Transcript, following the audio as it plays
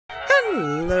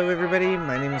Hello everybody,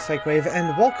 my name is Psychwave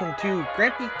and welcome to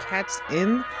Grampy Kats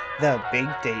in the Big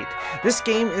Date. This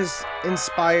game is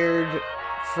inspired,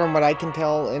 from what I can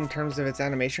tell in terms of its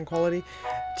animation quality,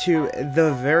 to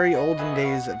the very olden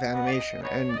days of animation.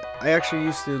 And I actually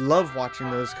used to love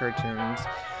watching those cartoons.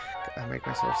 I make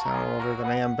myself sound older than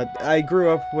I am, but I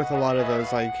grew up with a lot of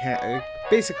those, like,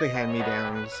 basically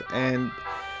hand-me-downs, and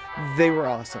they were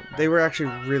awesome. They were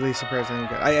actually really surprisingly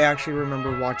good. I actually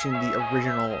remember watching the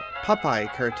original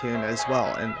Popeye cartoon as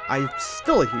well, and I'm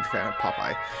still a huge fan of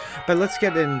Popeye. But let's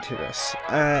get into this.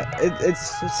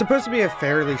 It's supposed to be a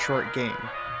fairly short game.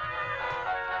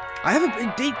 I have a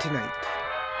big date tonight.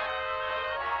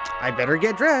 I better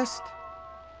get dressed.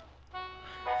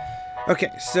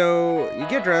 Okay, so you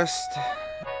get dressed,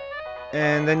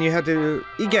 and then you have to...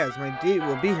 Egaz, my date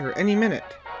will be here any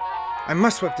minute. I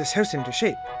must whip this house into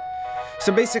shape.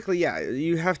 So basically, yeah,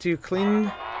 you have to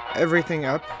clean everything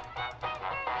up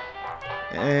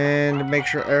and make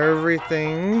sure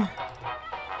everything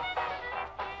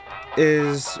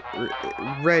is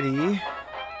ready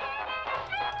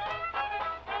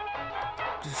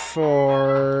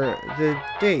for the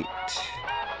date.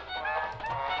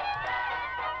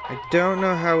 I don't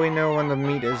know how we know when the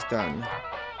meat is done.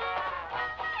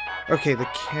 Okay, the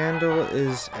candle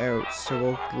is out, so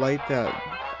we'll light that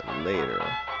later.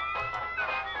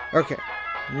 Okay,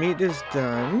 meat is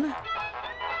done.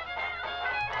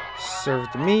 Serve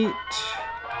the meat.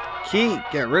 Key,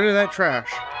 get rid of that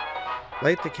trash.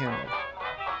 Light the candle.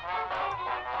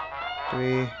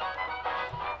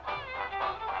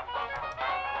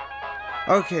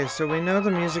 Okay, so we know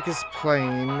the music is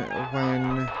playing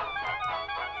when...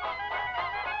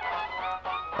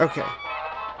 Okay,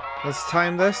 let's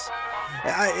time this.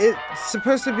 It's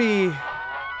supposed to be...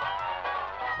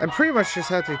 I pretty much just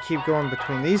have to keep going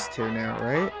between these two now,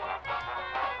 right?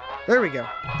 There we go.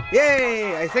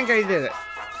 Yay! I think I did it.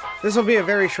 This will be a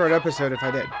very short episode if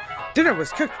I did. Dinner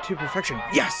was cooked to perfection.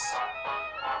 Yes!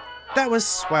 That was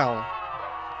swell.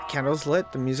 The candle's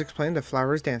lit, the music's playing, the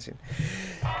flowers dancing.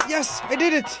 Yes! I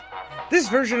did it! This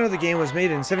version of the game was made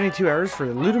in 72 hours for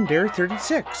Ludum Dare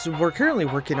 36. We're currently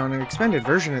working on an expanded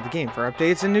version of the game. For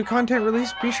updates and new content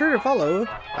release, be sure to follow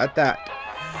at that.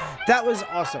 That was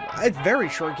awesome. A very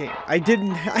short game. I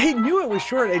knew it was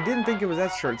short. I didn't think it was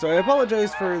that short. So I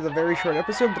apologize for the very short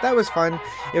episode, but that was fun.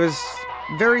 It was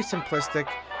very simplistic.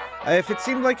 If it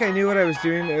seemed like I knew what I was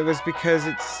doing, it was because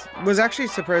it was actually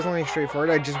surprisingly straightforward.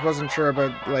 I just wasn't sure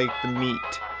about, like, the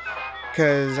meat.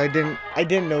 Because I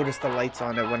didn't notice the lights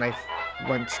on it when I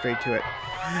went straight to it.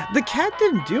 The cat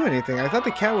didn't do anything. I thought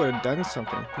the cat would have done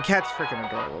something. The cat's freaking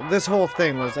adorable. This whole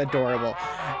thing was adorable.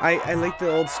 I like the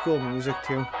old school music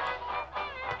too.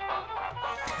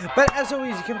 But as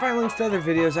always, you can find links to other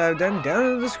videos I've done down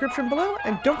in the description below.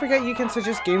 And don't forget you can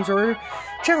suggest games or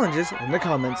challenges in the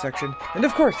comments section. And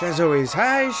of course, as always,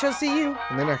 I shall see you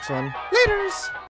in the next one. Laters!